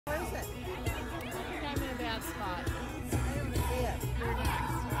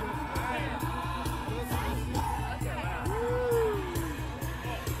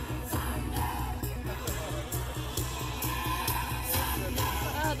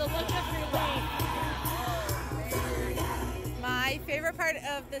the look of relief. My favorite part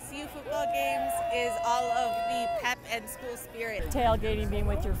of the CU football games is all of the pep and school spirit. Tailgating, being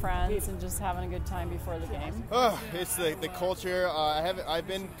with your friends, and just having a good time before the game. Oh, it's the culture. I've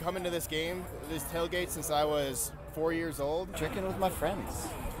been coming to this tailgate since I was 4 years old. Drinking with my friends.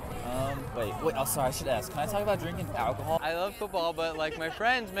 Wait, oh, sorry, I should ask. Can I talk about drinking alcohol? I love football, but like my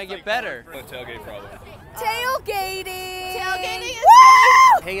friends make it better. The tailgate problem. Tailgating! Tailgating is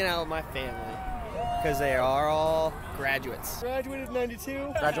Woo! Hanging out with my family, because they are all graduates. Graduated in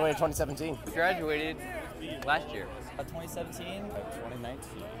 '92. Graduated 2017. Graduated last year. 2017?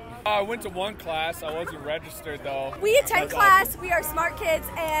 2019. I went to one class. I wasn't registered though. We attend class. We are smart kids,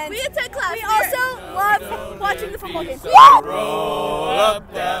 and we attend class. We also love watching the football games. Roll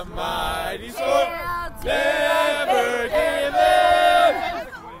up that mighty sword. Never give in.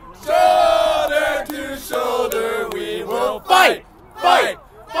 Shoulder to shoulder, we will fight, fight,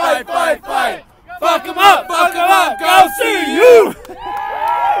 fight, fight, fight. Fuck 'em up, go CU!